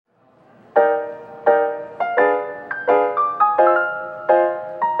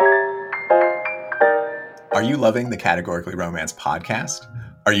Are you loving the Categorically Romance podcast?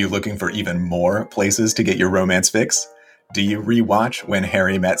 Are you looking for even more places to get your romance fix? Do you rewatch When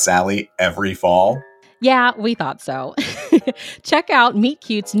Harry Met Sally every fall? Yeah, we thought so. Check out Meet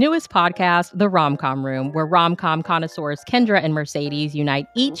Cute's newest podcast, The Rom-Com Room, where rom-com connoisseurs Kendra and Mercedes unite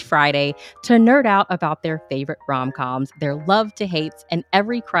each Friday to nerd out about their favorite rom-coms, their love to hates, and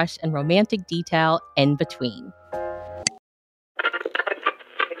every crush and romantic detail in between.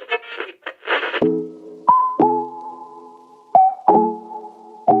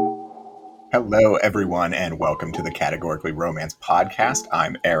 Hello, everyone, and welcome to the Categorically Romance podcast.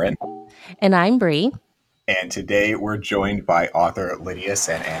 I'm Aaron. And I'm Bree. And today we're joined by author Lydia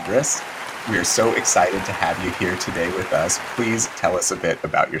San Andres. We are so excited to have you here today with us. Please tell us a bit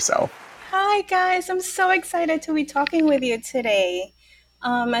about yourself. Hi, guys. I'm so excited to be talking with you today.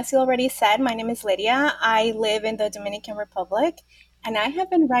 As you already said, my name is Lydia. I live in the Dominican Republic, and I have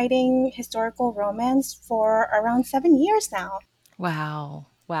been writing historical romance for around 7 years now. Wow.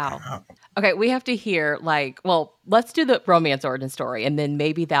 Okay, we have to hear, let's do the romance origin story, and then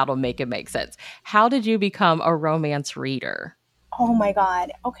maybe that'll make it make sense. How did you become a romance reader? Oh my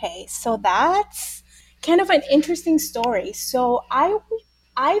God. Okay, so that's kind of an interesting story. So I've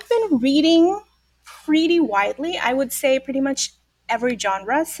been reading pretty widely. I would say pretty much every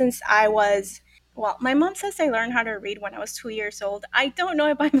genre since my mom says I learned how to read when I was 2 years old. I don't know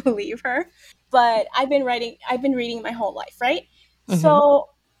if I believe her, but I've been reading my whole life, right? Mm-hmm. So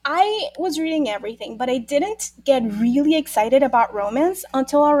I was reading everything, but I didn't get really excited about romance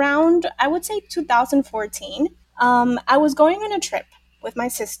until around, I would say 2014. I was going on a trip with my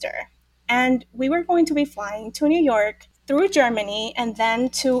sister, and we were going to be flying to New York, through Germany, and then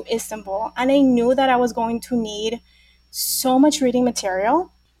to Istanbul. And I knew that I was going to need so much reading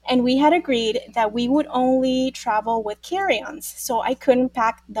material. And we had agreed that we would only travel with carry-ons. So I couldn't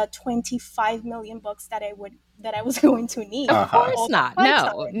pack the 25 million books that I was going to need. Of course not.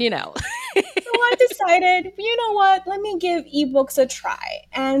 No, So I decided, you know what, let me give ebooks a try.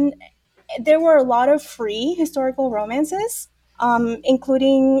 And there were a lot of free historical romances,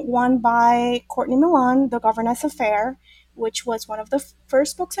 including one by Courtney Milan, The Governess Affair, which was one of the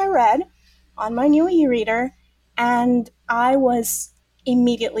first books I read on my new e-reader. And I was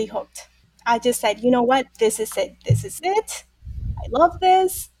immediately hooked. I just said, you know what, this is it. I love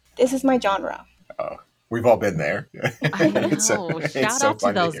this. This is my genre. Oh, we've all been there. I know. Shout out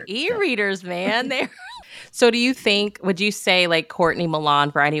to those e-readers, man. So would you say like Courtney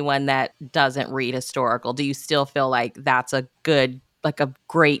Milan, for anyone that doesn't read historical, do you still feel like that's a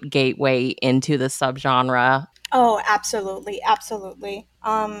great gateway into the subgenre? Oh, absolutely.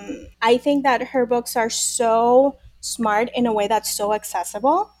 I think that her books are so smart in a way that's so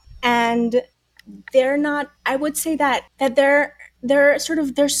accessible, and they're not, I would say that they're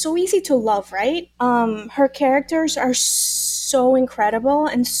so easy to love, right? Her characters are so incredible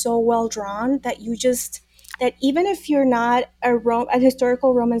and so well drawn that even if you're not a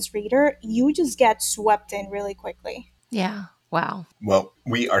historical romance reader, you just get swept in really quickly. Yeah. Wow. Well,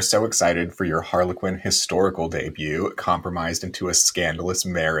 we are so excited for your Harlequin historical debut, Compromised into a Scandalous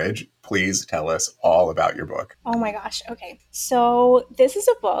Marriage. Please tell us all about your book. Oh my gosh. Okay. So this is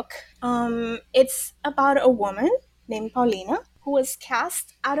a book. It's about a woman named Paulina who was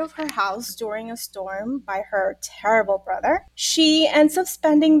cast out of her house during a storm by her terrible brother. She ends up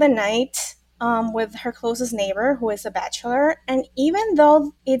spending the night with her closest neighbor, who is a bachelor. And even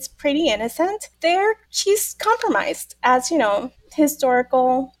though it's pretty innocent, she's compromised, as,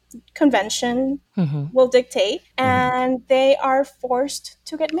 historical convention will dictate. And they are forced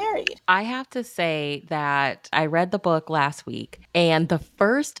to get married. I have to say that I read the book last week, and the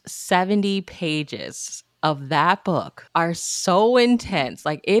first 70 pages of that book are so intense.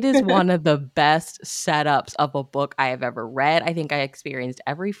 Like, it is one of the best setups of a book I have ever read. I think I experienced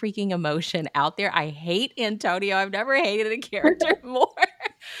every freaking emotion out there. I hate Antonio. I've never hated a character more.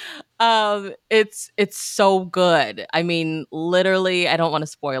 It's so good. I mean, literally, I don't want to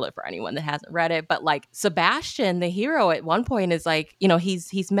spoil it for anyone that hasn't read it, but like Sebastian, the hero, at one point is like,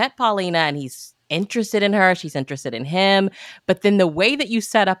 he's met Paulina and he's interested in her, she's interested in him, but then the way that you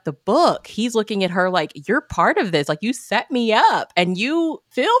set up the book, he's looking at her like, you're part of this, like you set me up, and you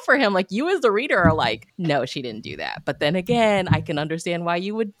feel for him, like you as the reader are like, no, she didn't do that. But then again, I can understand why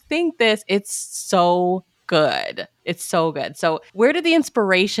you would think this. It's so good. It's so good. So where did the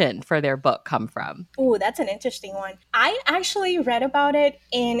inspiration for their book come from? Oh, that's an interesting one. I actually read about it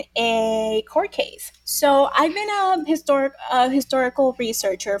in a court case. So I've been a historical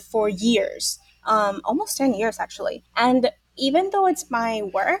researcher for years. Almost 10 years, actually. And even though it's my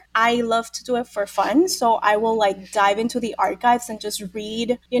work, I love to do it for fun. So I will like dive into the archives and just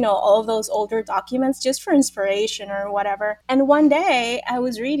read, all of those older documents just for inspiration or whatever. And one day I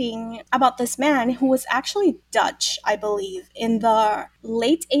was reading about this man who was actually Dutch, I believe, in the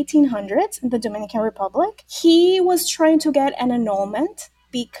late 1800s in the Dominican Republic. He was trying to get an annulment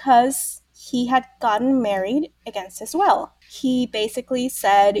because he had gotten married against his will. He basically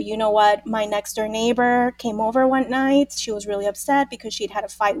said, you know what, my next door neighbor came over one night. She was really upset because she'd had a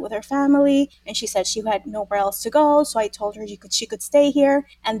fight with her family and she said she had nowhere else to go. So I told her she could stay here.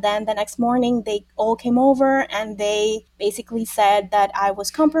 And then the next morning they all came over and they basically said that I was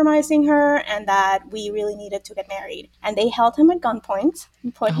compromising her and that we really needed to get married. And they held him at gunpoint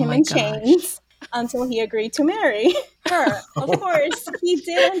and put him in chains until he agreed to marry her. Of course, he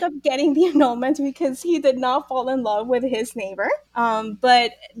did end up getting the annulment because he did not fall in love with his neighbor.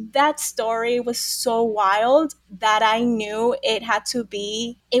 But that story was so wild that I knew it had to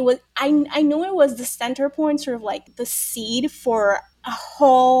be, I knew it was the center point, sort of like the seed for a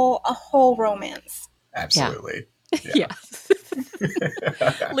whole romance. Absolutely. Yeah. Yes.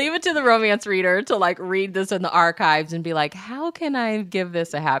 Leave it to the romance reader to like read this in the archives and be like, how can I give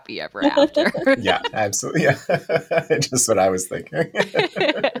this a happy ever after? Yeah, absolutely. Yeah. Just what I was thinking.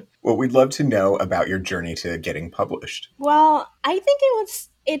 Well, we'd love to know about your journey to getting published. Well, I think it was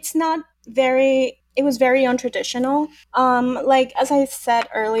very untraditional. Like, as I said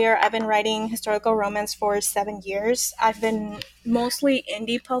earlier, I've been writing historical romance for 7 years. I've been mostly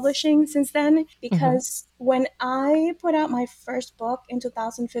indie publishing since then because when I put out my first book in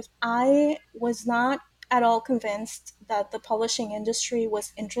 2015, I was not at all convinced that the publishing industry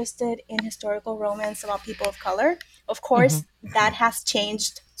was interested in historical romance about people of color. Of course, that has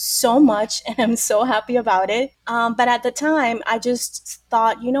changed so much and I'm so happy about it. But at the time, I just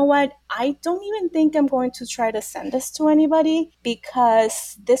thought, you know what? I don't even think I'm going to try to send this to anybody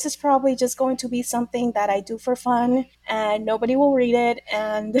because this is probably just going to be something that I do for fun and nobody will read it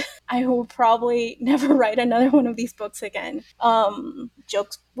and I will probably never write another one of these books again.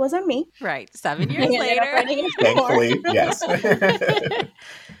 Jokes was on me. Right. 7 years later. Thankfully, yes.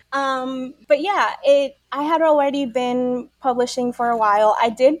 But yeah, I had already been publishing for a while. I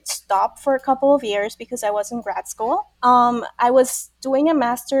did stop for a couple of years because I was in grad school. I was doing a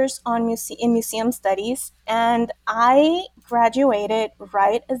master's in museum studies, and I graduated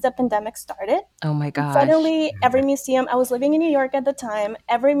right as the pandemic started. Oh my gosh. Suddenly, every museum, I was living in New York at the time,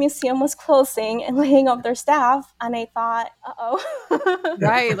 every museum was closing and laying off their staff. And I thought, uh-oh.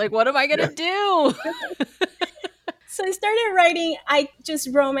 Right. Like, what am I going to do? So I started writing,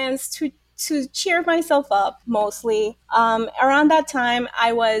 romance to cheer myself up mostly. Around that time,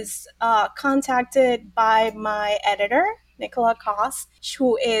 I was contacted by my editor, Nicola Koss,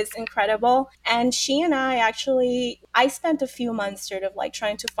 who is incredible. And she and I spent a few months sort of like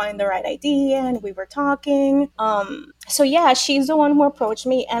trying to find the right idea and we were talking. So yeah, she's the one who approached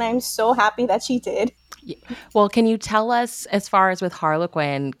me and I'm so happy that she did. Yeah. Well, can you tell us, as far as with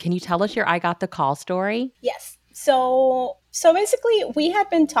Harlequin, can you tell us your I Got the Call story? Yes. So basically, we had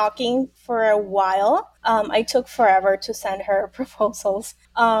been talking for a while. I took forever to send her proposals.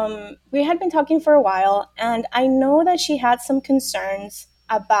 We had been talking for a while, and I know that she had some concerns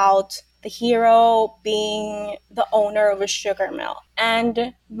about the hero being the owner of a sugar mill.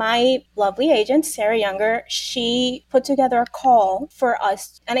 And my lovely agent, Sarah Younger, she put together a call for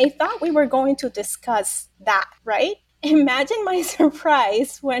us. And I thought we were going to discuss that, right? Imagine my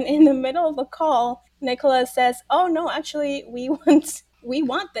surprise when in the middle of a call, Nicola says, oh no, actually we want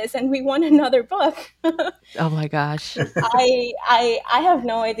this and we want another book. Oh my gosh. I have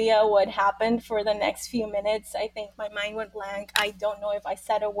no idea what happened for the next few minutes. I think my mind went blank. I don't know if I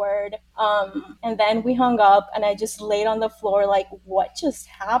said a word. And then we hung up and I just laid on the floor like, what just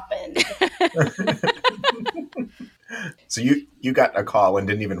happened? So you got a call and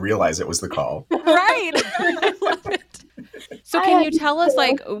didn't even realize it was the call. Right. I love it. So can you tell us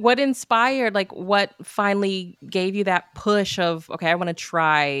like what inspired, like what finally gave you that push of, okay, I want to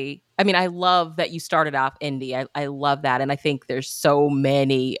try. I mean, I love that you started off indie. I love that. And I think there's so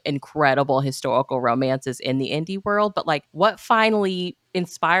many incredible historical romances in the indie world, but like what finally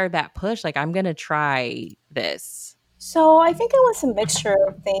inspired that push? Like, I'm going to try this. So I think it was a mixture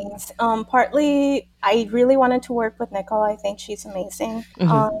of things. Partly, I really wanted to work with Nicole. I think she's amazing.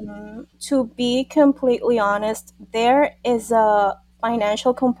 To be completely honest, there is a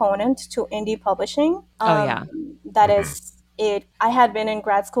financial component to indie publishing. That is it. I had been in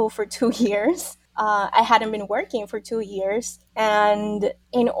grad school for 2 years. I hadn't been working for 2 years. And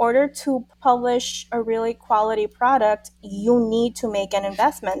in order to publish a really quality product, you need to make an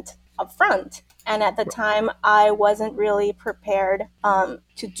investment upfront. And at the time, I wasn't really prepared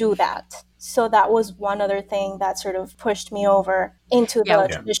to do that. So that was one other thing that sort of pushed me over into the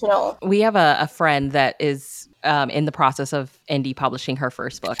traditional. We have a friend that is in the process of indie publishing her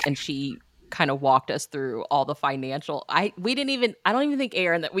first book, and she kind of walked us through all the financial. I don't even think,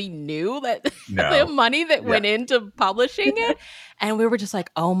 Aaron, that we knew that the money that went into publishing it, and we were just like,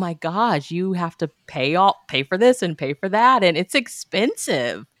 oh my gosh, you have to pay for this and pay for that, and it's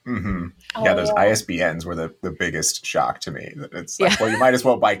expensive. Mm-hmm. Those ISBNs were the biggest shock to me. It's like, well, you might as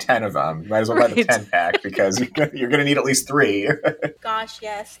well buy 10 of them. You might as well buy the 10 pack because you're going to need at least 3. Gosh,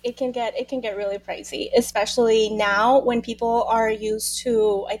 yes, it can get really pricey, especially now when people are used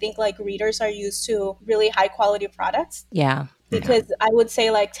to, I think like readers are used to really high quality products. Yeah. Because I would say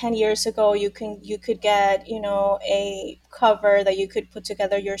like 10 years ago, you could get, a cover that you could put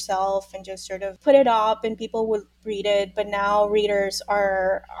together yourself and just sort of put it up and people would read it. But now readers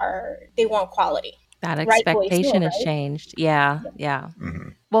they want quality. That expectation has changed. Yeah. Mm-hmm.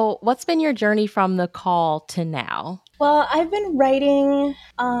 Well, what's been your journey from the call to now? Well, I've been writing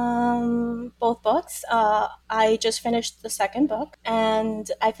both books. I just finished the second book,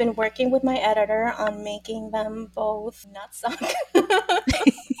 and I've been working with my editor on making them both not suck.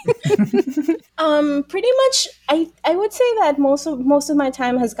 Pretty much, I would say that most of my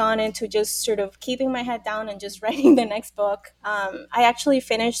time has gone into just sort of keeping my head down and just writing the next book. I actually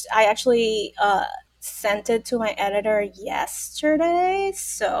sent it to my editor yesterday,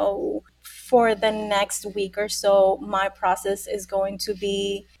 so for the next week or so, my process is going to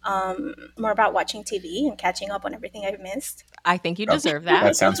be more about watching TV and catching up on everything I've missed. I think you deserve that.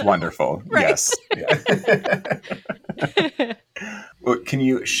 That sounds wonderful. Yes. Yeah. Well, can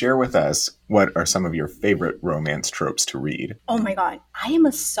you share with us what are some of your favorite romance tropes to read? Oh my God. I am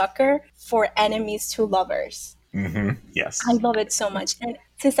a sucker for enemies to lovers. Mm-hmm. Yes. I love it so much. And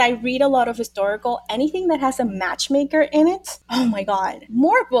since I read a lot of historical, anything that has a matchmaker in it, oh my God,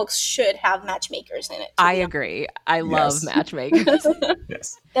 more books should have matchmakers in it. I agree. I love matchmakers.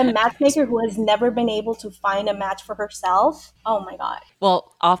 Yes. The matchmaker who has never been able to find a match for herself. Oh my God.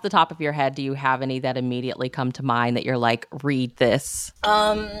 Well, off the top of your head, do you have any that immediately come to mind that you're like, read this?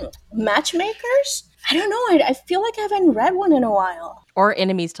 Matchmakers? I don't know. I feel like I haven't read one in a while. Or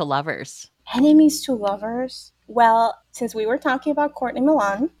enemies to lovers. Enemies to lovers? Well, since we were talking about Courtney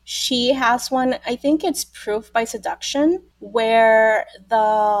Milan, she has one, I think it's Proof by Seduction, where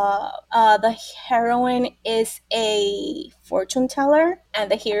the heroine is a fortune teller and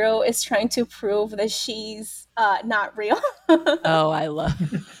the hero is trying to prove that she's not real. Oh, I love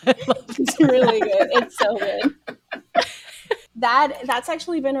it. It's really good. It's so good. That's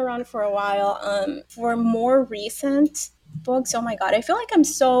actually been around for a while. For more recent books, oh my God, I feel like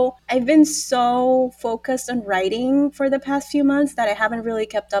I've been so focused on writing for the past few months that I haven't really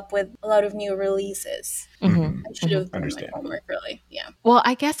kept up with a lot of new releases. Mm-hmm. I should have done my homework, really. Yeah. Well,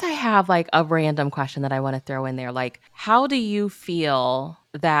 I guess I have like a random question that I want to throw in there. Like, how do you feel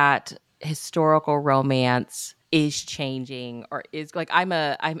that historical romance is changing, or is like, I'm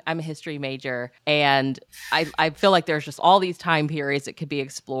a history major, and I feel like there's just all these time periods that could be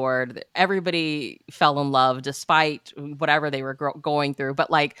explored. Everybody fell in love despite whatever they were going through, but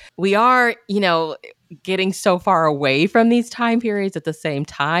like we are, getting so far away from these time periods at the same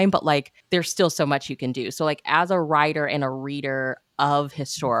time, but like there's still so much you can do. So like as a writer and a reader of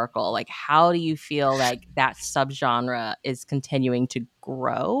historical, like how do you feel like that subgenre is continuing to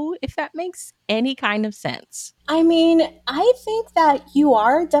grow, if that makes any kind of sense? I mean, I think that you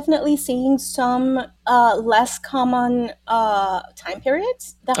are definitely seeing some less common time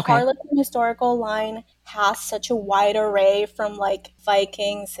periods. The Harlequin historical line has such a wide array from like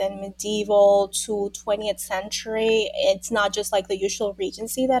Vikings and medieval to 20th century. It's not just like the usual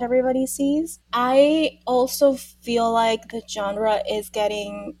Regency that everybody sees. I also feel like the genre is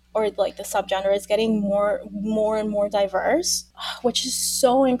getting, or like the subgenre is getting more and more diverse, which is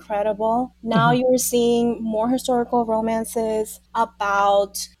so incredible. Now you're seeing more historical romances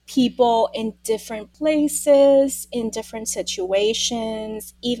about people in different places, in different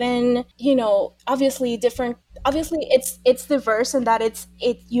situations, even, obviously it's diverse in that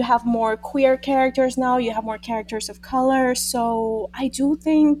you have more queer characters now, you have more characters of color. So I do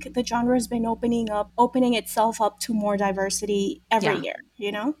think the genre has been opening itself up to more diversity every year,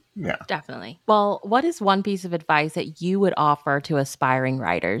 Yeah. Definitely. Well, what is one piece of advice that you would offer to aspiring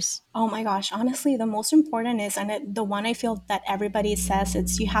writers? Oh my gosh, honestly, the most important is, and the one I feel that everybody says,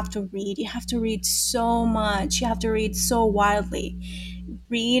 it's you have to read. You have to read so much. You have to read so wildly.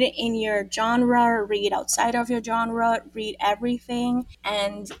 Read in your genre, read outside of your genre, read everything.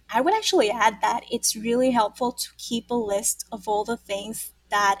 And I would actually add that it's really helpful to keep a list of all the things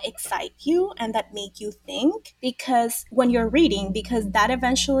that excite you and that make you think, because when you're reading, because that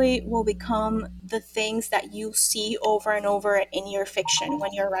eventually will become the things that you see over and over in your fiction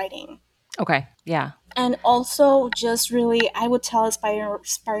when you're writing. Okay. Yeah. And also, just really, I would tell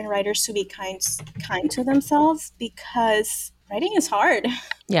aspiring writers to be kind to themselves, because writing is hard.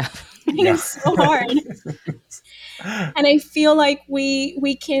 Yeah. Writing is so hard. And I feel like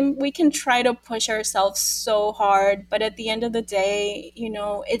we can try to push ourselves so hard, but at the end of the day,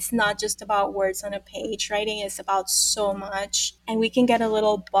 it's not just about words on a page. Writing is about so much, and we can get a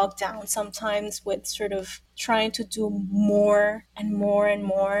little bogged down sometimes with sort of trying to do more and more and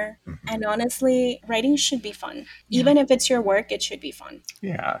more. And honestly, writing should be fun. Even if it's your work, it should be fun.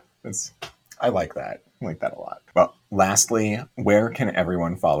 Yeah, I like that. I like that a lot. Well, lastly, where can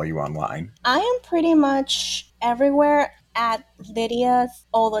everyone follow you online? I am pretty much everywhere at Lydia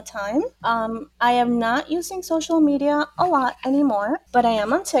all the time. I am not using social media a lot anymore, but I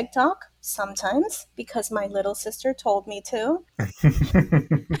am on TikTok sometimes because my little sister told me to.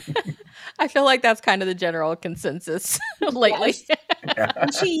 I feel like that's kind of the general consensus lately. Yes.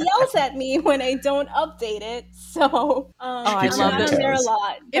 And she yells at me when I don't update it. So I I'm love not on there a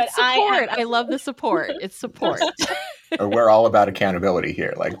lot. But It's support. I love the support. It's support. We're all about accountability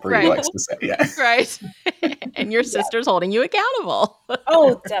here, like Brie likes to say. Yeah. Right. And your sister's holding you accountable.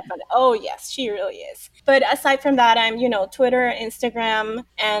 Oh, definitely. Oh, yes, she really is. But aside from that, I'm, Twitter, Instagram,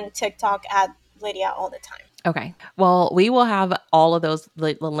 and TikTok at Lydia all the time. Okay. Well, we will have all of those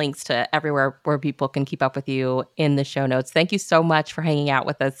links to everywhere where people can keep up with you in the show notes. Thank you so much for hanging out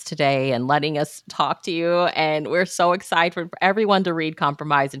with us today and letting us talk to you. And we're so excited for everyone to read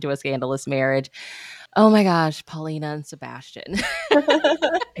Compromise into a Scandalous Marriage. Oh my gosh, Paulina and Sebastian.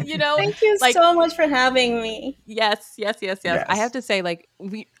 Thank you so much for having me. Yes. I have to say,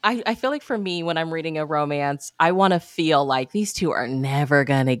 I feel like for me, when I'm reading a romance, I want to feel like these two are never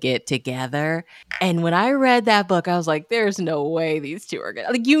going to get together. And when I read that book, I was like, there's no way these two are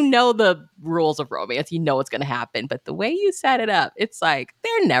going to, the rules of romance, what's going to happen. But the way you set it up, it's like,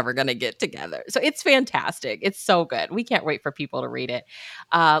 they're never going to get together. So it's fantastic. It's so good. We can't wait for people to read it.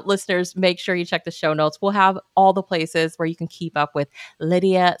 Listeners, make sure you check the show notes. We'll have all the places where you can keep up with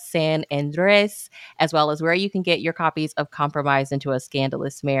Lydia San Andres, as well as where you can get your copies of Compromise into a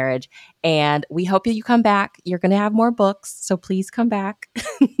Scandalous Marriage. And we hope you come back. You're going to have more books, so please come back.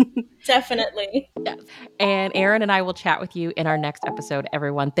 Definitely. Yeah. And Erin and I will chat with you in our next episode,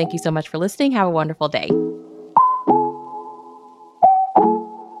 everyone. Thank you so much for listening. Have a wonderful day.